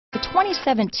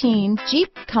2017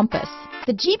 Jeep Compass.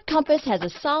 The Jeep Compass has a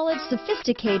solid,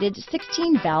 sophisticated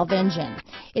 16-valve engine.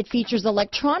 It features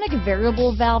electronic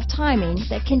variable valve timing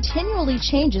that continually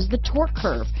changes the torque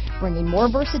curve, bringing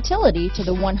more versatility to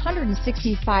the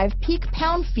 165 peak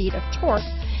pound-feet of torque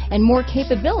and more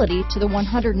capability to the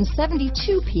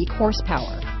 172 peak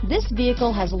horsepower. This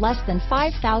vehicle has less than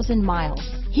 5,000 miles.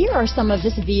 Here are some of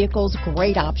this vehicle's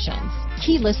great options: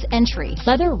 keyless entry,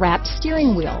 leather-wrapped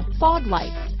steering wheel, fog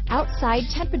lights, outside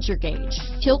temperature gauge,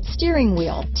 tilt steering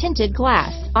wheel, tinted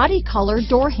glass, body color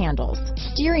door handles,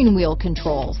 steering wheel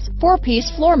controls,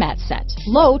 4-piece floor mat set,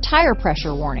 low tire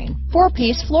pressure warning,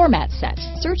 4-piece floor mat set.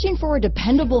 Searching for a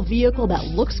dependable vehicle that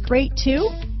looks great too?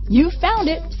 You found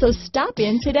it, so stop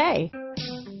in today.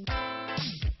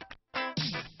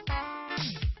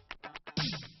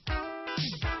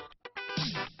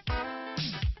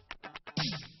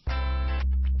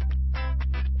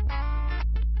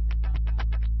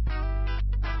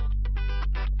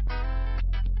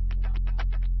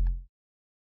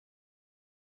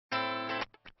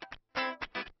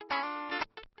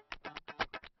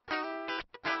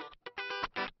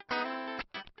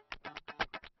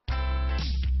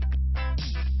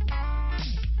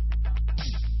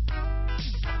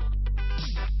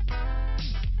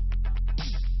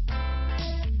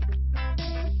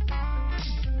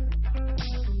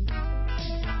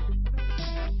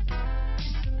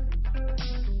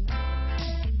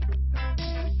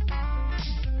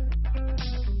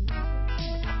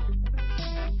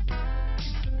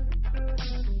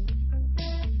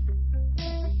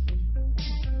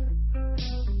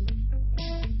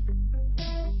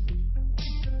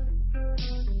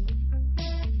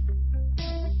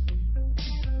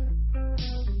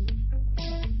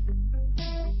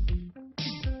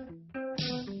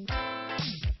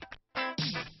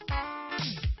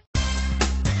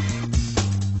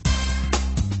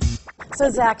 So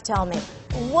Zach, tell me,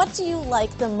 what do you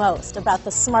like the most about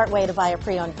the smart way to buy a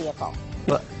pre-owned vehicle?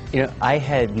 Well, I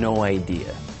had no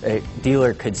idea a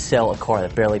dealer could sell a car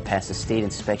that barely passed the state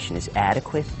inspection as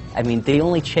adequate. I mean, they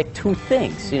only check 2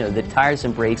 things. The tires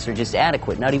and brakes are just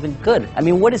adequate, not even good. I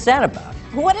mean, what is that about?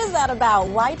 What is that about?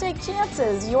 Why take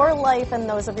chances? Your life and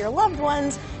those of your loved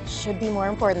ones should be more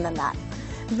important than that.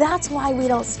 That's why we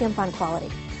don't skimp on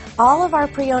quality. All of our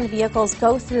pre-owned vehicles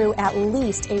go through at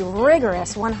least a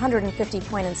rigorous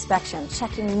 150-point inspection,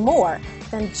 checking more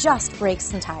than just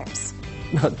brakes and tires.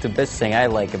 The best thing I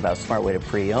like about Smart Way to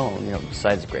Pre-Own,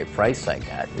 besides the great price I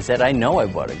got, is that I know I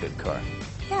bought a good car.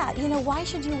 Yeah, why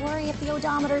should you worry if the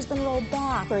odometer's been rolled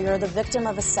back, or you're the victim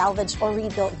of a salvaged or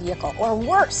rebuilt vehicle, or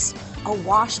worse, a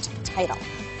washed title?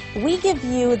 We give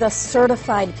you the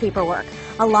certified paperwork,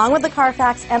 along with the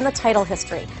Carfax and the title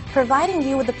history, providing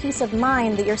you with the peace of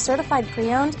mind that your certified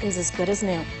pre-owned is as good as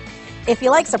new. If you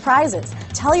like surprises,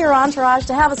 tell your entourage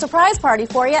to have a surprise party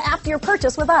for you after your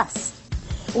purchase with us.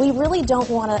 We really don't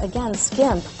want to, again,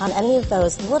 skimp on any of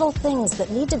those little things that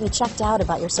need to be checked out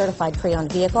about your certified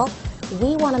pre-owned vehicle.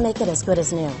 We want to make it as good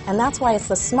as new, and that's why it's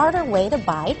the smarter way to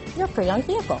buy your pre-owned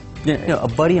vehicle. A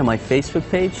buddy on my Facebook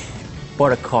page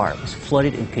bought a car, was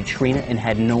flooded in Katrina, and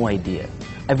had no idea.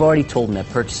 I've already told him that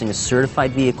purchasing a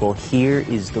certified vehicle here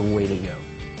is the way to go.